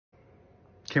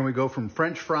Can we go from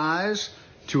French fries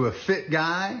to a fit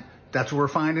guy? That's what we're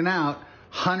finding out.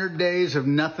 100 days of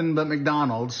nothing but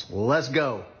McDonald's. Let's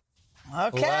go.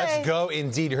 Okay. Let's go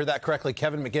indeed. You heard that correctly.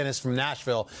 Kevin McGinnis from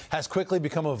Nashville has quickly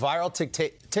become a viral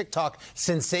TikTok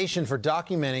sensation for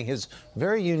documenting his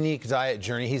very unique diet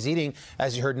journey. He's eating,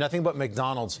 as you heard, nothing but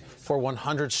McDonald's for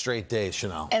 100 straight days,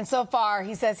 Chanel. And so far,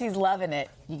 he says he's loving it.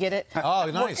 You get it? Oh,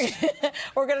 nice.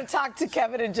 We're going to talk to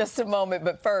Kevin in just a moment.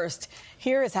 But first,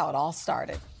 here is how it all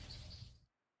started.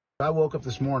 I woke up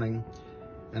this morning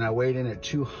and I weighed in at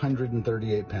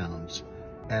 238 pounds.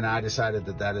 And I decided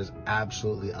that that is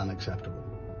absolutely unacceptable.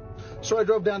 So I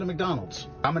drove down to McDonald's.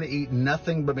 I'm going to eat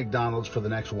nothing but McDonald's for the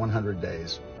next 100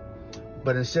 days.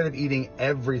 But instead of eating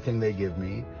everything they give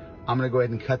me, I'm going to go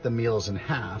ahead and cut the meals in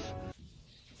half.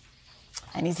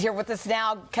 And he's here with us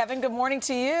now. Kevin, good morning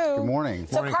to you. Good morning.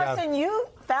 So, Carson, you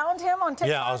found him on TikTok?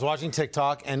 Yeah, I was watching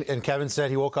TikTok, and Kevin said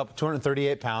he woke up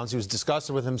 238 pounds. He was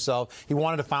disgusted with himself. He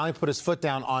wanted to finally put his foot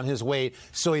down on his weight,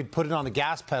 so he put it on the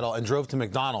gas pedal and drove to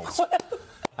McDonald's.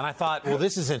 And I thought, well,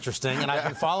 this is interesting. And I've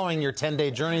been following your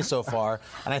 10-day journey so far.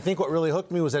 And I think what really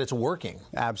hooked me was that it's working.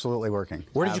 Absolutely working.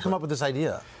 Where did you come up with this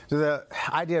idea? So the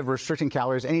idea of restricting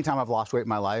calories, anytime I've lost weight in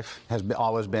my life, has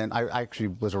always been, I actually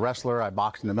was a wrestler, I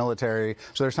boxed in the military,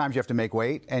 so there's times you have to make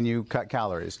weight and you cut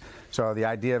calories. So the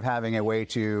idea of having a way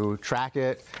to track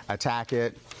it, attack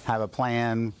it, have a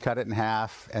plan, cut it in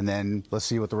half, and then let's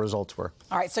see what the results were.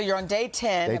 All right, so you're on day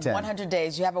 10 of 100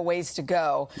 days. You have a ways to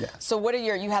go. Yeah. So what are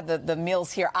you have the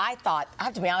meals here. I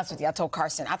have to be honest with you, I told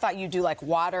Carson, I thought you do like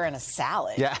water and a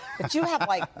salad. Yeah. But you have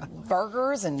like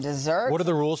burgers and desserts. What are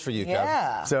the rules for you, Kevin?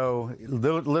 Yeah. So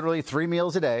literally 3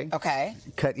 meals a day. Okay.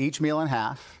 Cut each meal in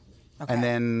half. Okay. And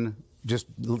then just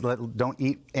don't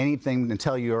eat anything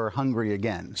until you're hungry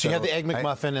again. So you have the Egg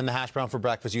McMuffin and the hash brown for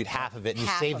breakfast. You eat half of it, and you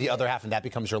save the other half, and that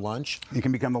becomes your lunch? It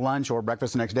can become the lunch or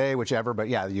breakfast the next day, whichever. But,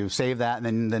 yeah, you save that, and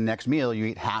then the next meal you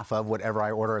eat half of whatever I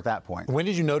order at that point. When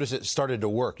did you notice it started to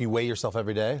work? You weigh yourself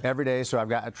every day? Every day. So I've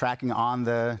got tracking on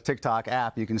the TikTok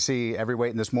app. You can see every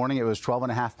weight. And this morning it was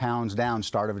 12.5 pounds down,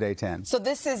 start of day 10. So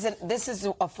this is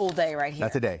a full day right here.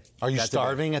 That's a day. Are you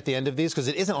starving at the end of these? Because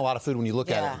it isn't a lot of food when you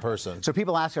look at it in person. So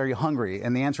people ask, are you hungry?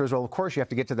 And the answer is, well, of course you have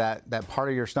to get to that part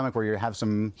of your stomach where you have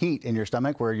some heat in your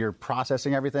stomach, where you're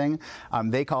processing everything.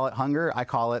 They call it hunger. I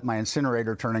call it my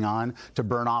incinerator turning on to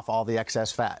burn off all the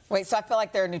excess fat. Wait, so I feel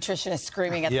like there are nutritionists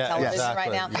screaming at the television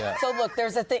right now. Yeah. So look,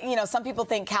 there's a thing, some people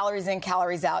think calories in,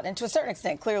 calories out. And to a certain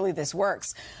extent, clearly this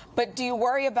works. But do you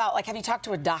worry about, like, have you talked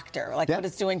to a doctor, like what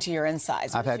it's doing to your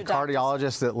insides? I've had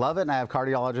cardiologists that love it, and I have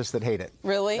cardiologists that hate it.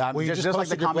 Really? Well, you just like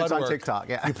the comments on TikTok.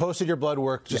 Yeah. You posted your blood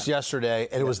work just yesterday,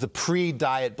 and it was the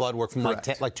pre-diet blood work from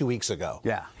like 2 weeks ago.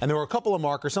 Yeah. And there were a couple of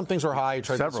markers. Some things were high. You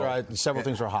tried several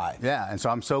things were high. Yeah, and so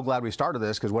I'm so glad we started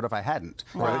this, because what if I hadn't?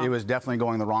 Wow. It was definitely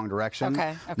going the wrong direction.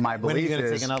 Okay. My belief when are you going to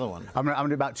is take another one? I'm going to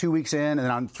do about 2 weeks in,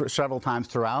 and then several times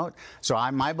throughout. So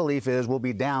my belief is we'll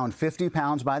be down 50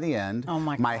 pounds by the end. Oh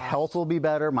my My gosh. health will be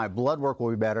better. My blood work will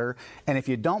be better. And if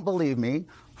you don't believe me,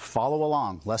 follow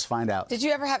along. Let's find out. Did you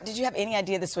have any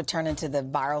idea this would turn into the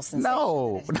viral sensation?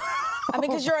 No. I mean,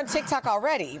 because you're on TikTok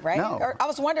already, right? No. Or, I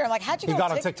was wondering, like, how'd you go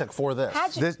got on TikTok for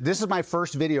this. This is my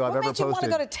first video I've ever posted. What made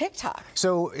you want to go to TikTok?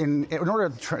 So in order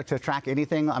to track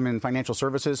anything, I'm in financial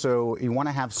services, so you want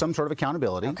to have some sort of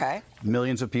accountability. Okay.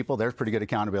 Millions of people, there's pretty good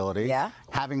accountability. Yeah.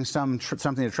 Having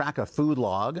something to track, a food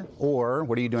log, or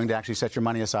what are you doing to actually set your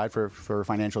money aside for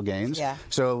financial gains? Yeah.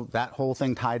 So that whole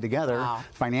thing tied together. Wow.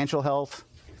 Financial health,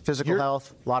 physical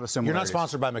health, a lot of similarities. You're not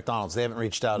sponsored by McDonald's. They haven't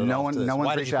reached out at all. No one's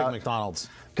Why did reached you pick out. McDonald's?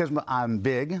 Because I'm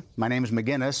big. My name is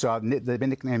McGinnis, so the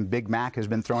nickname Big Mac has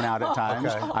been thrown out at times.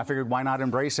 Okay. I figured, why not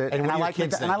embrace it? And I like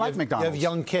McDonald's. You have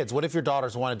young kids. What if your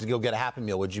daughters wanted to go get a Happy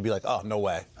Meal? Would you be like, oh, no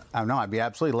way? Oh, no, I'd be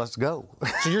absolutely, let's go.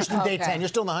 So you're still day 10. You're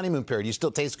still in the honeymoon period. You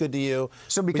still taste good to you.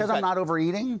 So because I'm not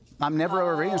overeating, I'm never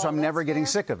overeating, so I'm never getting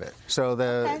sick of it. So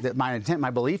my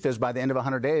belief is by the end of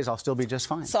 100 days, I'll still be just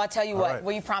fine. So I tell you what,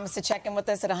 will you promise to check in with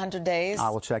us at 100 days? I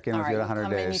will check in with you at 100 days.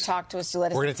 days. Come in, you talk to us, you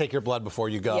let us. We're going to take your blood before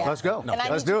you go. Yeah. Let's go. No,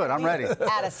 let's do it. I'm ready.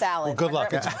 Add a salad. Well, good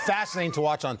luck. It's fascinating to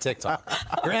watch on TikTok.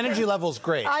 Your energy level is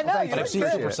great. I know. But I've seen you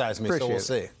supersize me, so we'll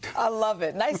see. I love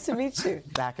it. Nice to meet you.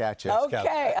 Back at you.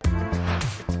 Okay.